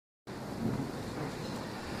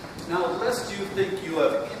Now, lest you think you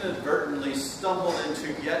have inadvertently stumbled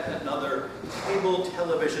into yet another cable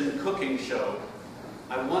television cooking show,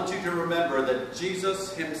 I want you to remember that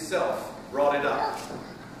Jesus himself brought it up.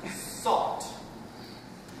 Salt.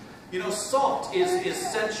 You know, salt is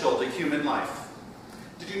essential to human life.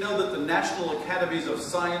 Did you know that the National Academies of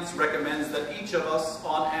Science recommends that each of us,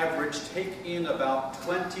 on average, take in about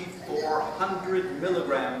 2,400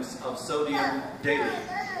 milligrams of sodium daily?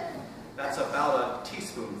 That's about a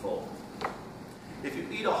teaspoonful. If you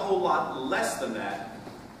eat a whole lot less than that,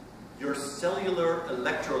 your cellular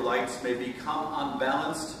electrolytes may become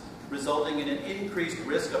unbalanced, resulting in an increased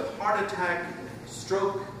risk of heart attack,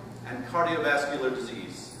 stroke, and cardiovascular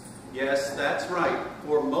disease. Yes, that's right.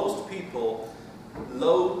 For most people,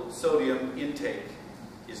 low sodium intake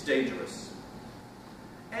is dangerous.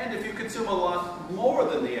 And if you consume a lot more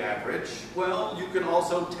than the average, well, you can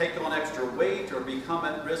also take on extra weight or become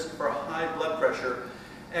at risk for high blood pressure.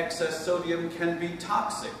 Excess sodium can be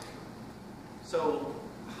toxic. So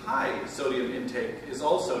high sodium intake is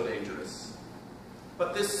also dangerous.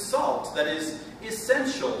 But this salt that is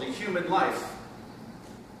essential to human life,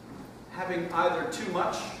 having either too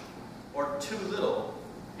much or too little,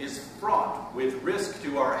 is fraught with risk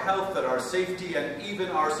to our health and our safety and even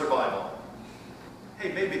our survival.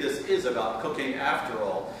 Hey, maybe this is about cooking after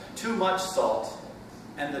all. Too much salt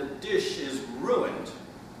and the dish is ruined.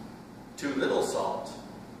 Too little salt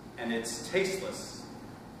and it's tasteless.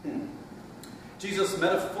 Jesus'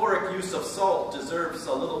 metaphoric use of salt deserves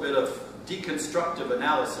a little bit of deconstructive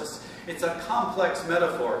analysis. It's a complex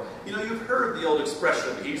metaphor. You know, you've heard the old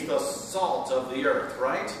expression, he's the salt of the earth,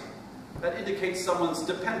 right? That indicates someone's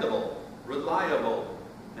dependable, reliable,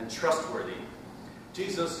 and trustworthy.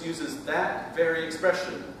 Jesus uses that very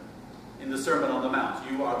expression in the Sermon on the Mount.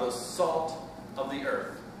 You are the salt of the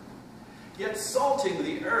earth. Yet salting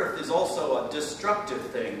the earth is also a destructive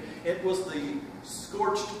thing. It was the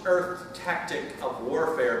scorched earth tactic of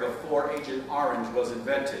warfare before Agent Orange was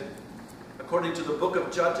invented. According to the book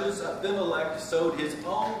of Judges, Abimelech sowed his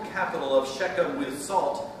own capital of Shechem with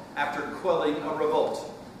salt after quelling a revolt.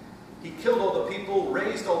 He killed all the people,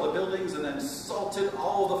 razed all the buildings, and then salted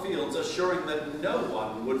all the fields, assuring that no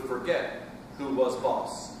one would forget who was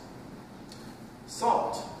boss.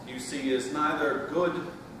 Salt, you see, is neither good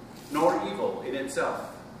nor evil in itself,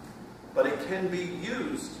 but it can be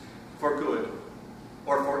used for good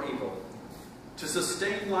or for evil, to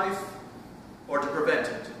sustain life or to prevent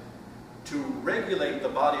it, to regulate the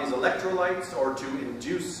body's electrolytes or to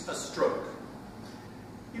induce a stroke.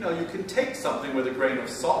 You know, you can take something with a grain of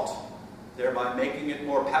salt, thereby making it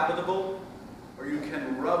more palatable, or you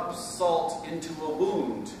can rub salt into a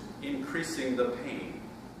wound, increasing the pain.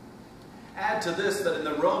 Add to this that in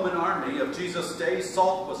the Roman army of Jesus' day,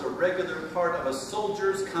 salt was a regular part of a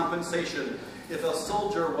soldier's compensation. If a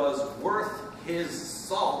soldier was worth his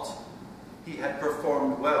salt, he had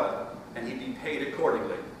performed well, and he'd be paid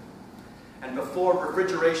accordingly. And before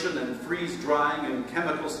refrigeration and freeze-drying and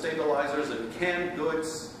chemical stabilizers and canned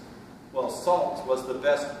goods, well, salt was the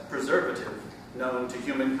best preservative known to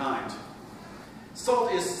humankind.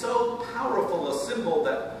 Salt is so powerful a symbol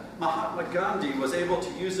that Mahatma Gandhi was able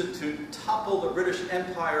to use it to topple the British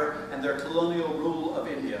Empire and their colonial rule of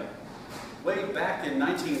India. Way back in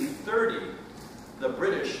 1930, the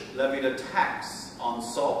British levied a tax on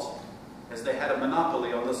salt as they had a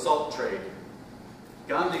monopoly on the salt trade.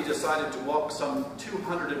 Gandhi decided to walk some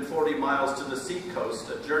 240 miles to the seacoast,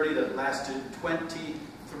 a journey that lasted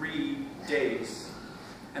 23 days.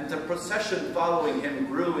 And the procession following him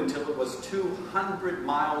grew until it was 200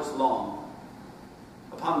 miles long.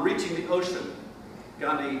 Upon reaching the ocean,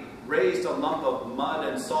 Gandhi raised a lump of mud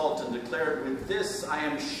and salt and declared, "With this I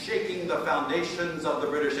am shaking the foundations of the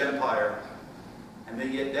British Empire." And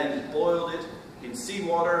they then boiled it in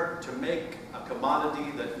seawater to make a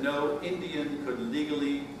commodity that no Indian could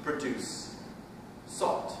legally produce: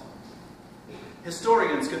 salt.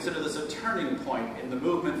 Historians consider this a turning point in the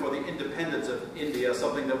movement for the independence of India,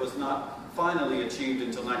 something that was not finally achieved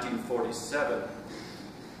until 1947.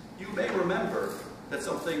 You may remember that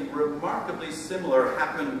something remarkably similar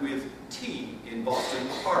happened with tea in Boston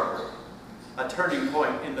Harbor, a turning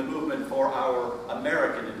point in the movement for our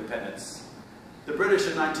American independence. The British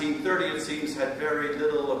in 1930, it seems, had very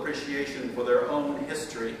little appreciation for their own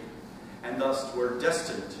history, and thus were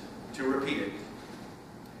destined to repeat it.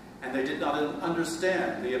 And they did not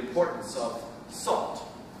understand the importance of salt.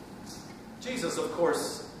 Jesus, of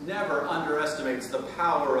course, never underestimates the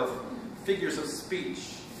power of figures of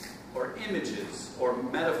speech, or images, or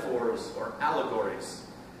metaphors, or allegories.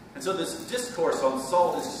 And so this discourse on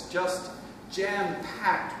salt is just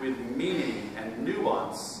jam-packed with meaning and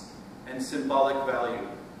nuance and symbolic value.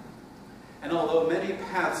 And although many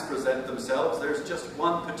paths present themselves, there's just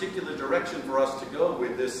one particular direction for us to go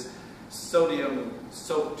with this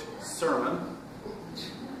sodium-soaked sermon.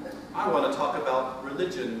 I want to talk about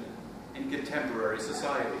religion in contemporary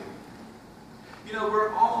society. You know,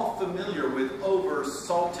 we're all familiar with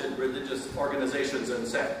over-salted religious organizations and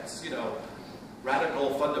sects, you know, radical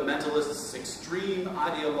fundamentalists, extreme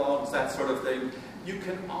ideologues, that sort of thing. You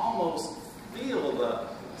can almost feel the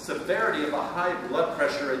severity of a high blood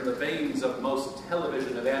pressure in the veins of most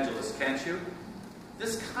television evangelists, can't you?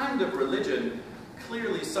 This kind of religion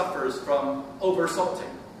clearly suffers from over-salting.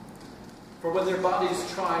 For when their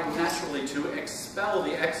bodies try naturally to expel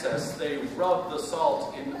the excess, they rub the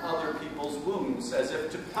salt in other people's wounds as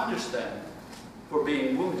if to punish them for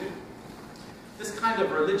being wounded. This kind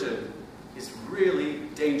of religion is really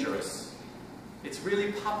dangerous. It's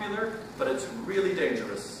really popular, but it's really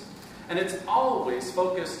dangerous. And it's always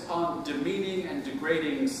focused on demeaning and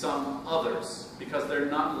degrading some others because they're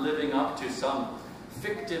not living up to some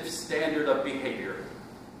fictive standard of behavior.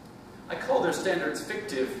 I call their standards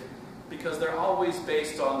fictive because they're always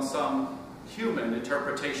based on some human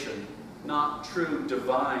interpretation, not true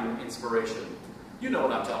divine inspiration. You know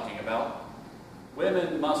what I'm talking about.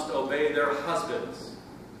 Women must obey their husbands.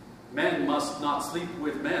 Men must not sleep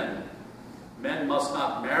with men. Men must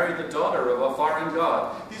not marry the daughter of a foreign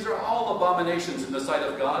god. These are all abominations in the sight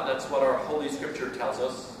of God. That's what our Holy Scripture tells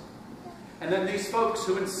us. And then these folks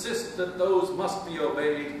who insist that those must be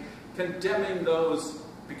obeyed, condemning those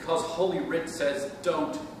because Holy Writ says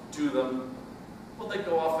don't do them. Well, they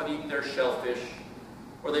go off and eat their shellfish,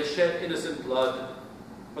 or they shed innocent blood,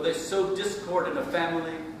 or they sow discord in a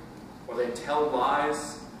family, or they tell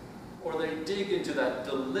lies, or they dig into that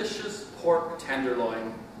delicious pork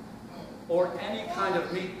tenderloin, or any kind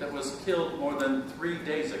of meat that was killed more than 3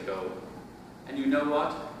 days ago. And you know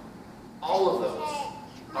what? All of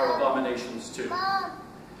those are abominations too.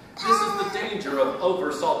 This is the danger of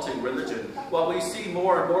over-salting religion. While we see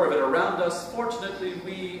more and more of it around us, fortunately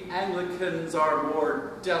we Anglicans are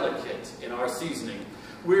more delicate in our seasoning.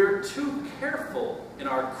 We're too careful in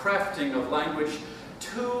our crafting of language,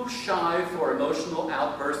 too shy for emotional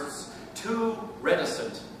outbursts, too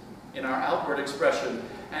reticent in our outward expression.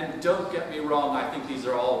 And don't get me wrong, I think these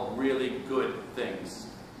are all really good things.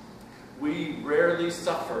 We rarely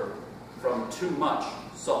suffer from too much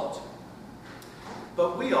salt.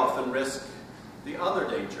 But we often risk the other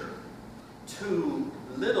danger, too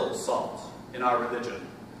little salt in our religion.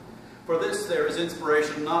 For this there is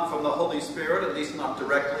inspiration not from the Holy Spirit, at least not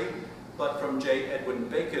directly, but from J. Edwin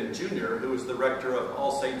Bacon, Jr., who is the rector of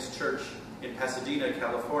All Saints Church in Pasadena,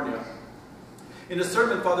 California. In a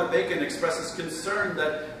sermon, Father Bacon expresses concern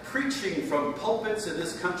that preaching from pulpits in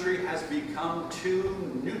this country has become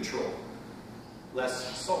too neutral,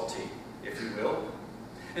 less salty, if you will.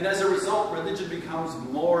 And as a result, religion becomes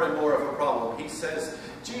more and more of a problem. He says,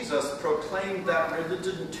 Jesus proclaimed that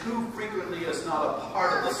religion too frequently is not a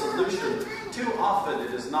part of the solution. Too often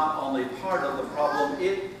it is not only part of the problem,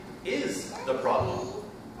 it is the problem.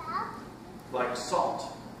 Like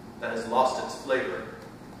salt that has lost its flavor.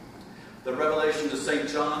 The Revelation to St.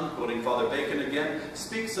 John, quoting Father Bacon again,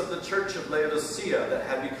 speaks of the church of Laodicea that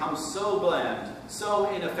had become so bland,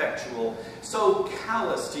 so ineffectual, so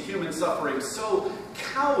callous to human suffering, so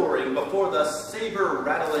cowering before the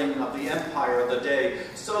saber-rattling of the empire of the day,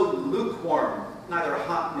 so lukewarm, neither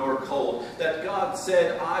hot nor cold, that God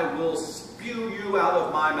said, I will spew you out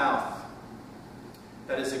of my mouth.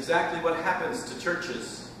 That is exactly what happens to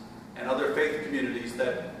churches and other faith communities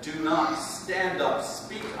that do not stand up,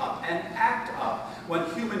 speak up, and act up when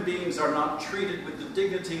human beings are not treated with the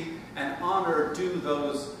dignity and honor due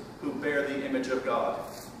those who bear the image of God.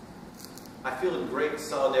 I feel a great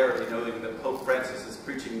solidarity knowing that Pope Francis is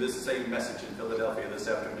preaching this same message in Philadelphia this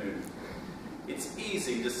afternoon. It's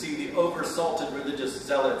easy to see the over-salted religious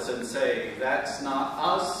zealots and say, that's not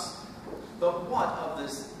us. But what of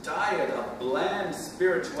this diet of bland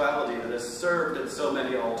spirituality that is served at so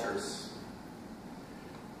many altars?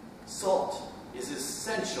 Salt is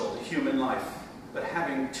essential to human life, but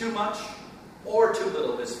having too much or too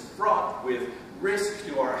little is fraught with risk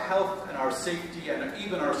to our health and our safety and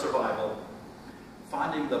even our survival.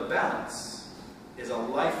 Finding the balance is a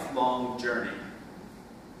lifelong journey.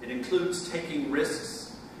 It includes taking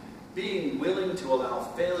risks, being willing to allow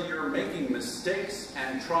failure, making mistakes,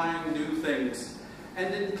 and trying new things.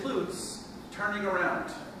 And it includes turning around,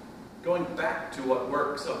 going back to what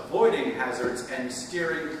works, avoiding hazards, and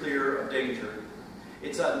steering clear of danger.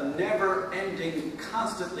 It's a never-ending,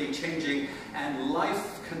 constantly changing, and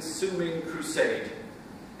life-consuming crusade.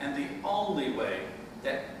 And the only way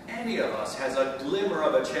that any of us has a glimmer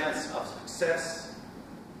of a chance of success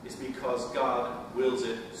is because God wills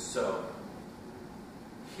it so.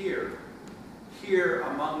 Here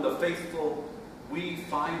among the faithful, we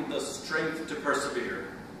find the strength to persevere.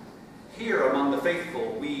 Here among the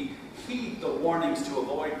faithful, we heed the warnings to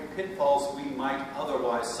avoid pitfalls we might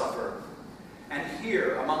otherwise suffer. And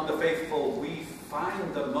here among the faithful, we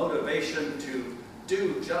find the motivation to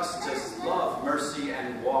do justice, love mercy,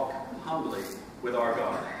 and walk humbly with our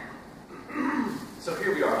God. So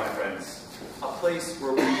here we are, my friends, a place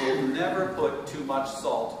where we will never put too much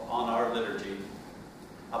salt on our liturgy,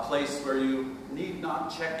 a place where you need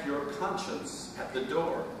not check your conscience at the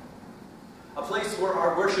door, a place where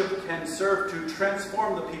our worship can serve to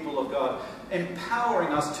transform the people of God,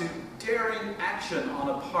 empowering us to daring action on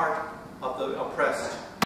a part of the oppressed,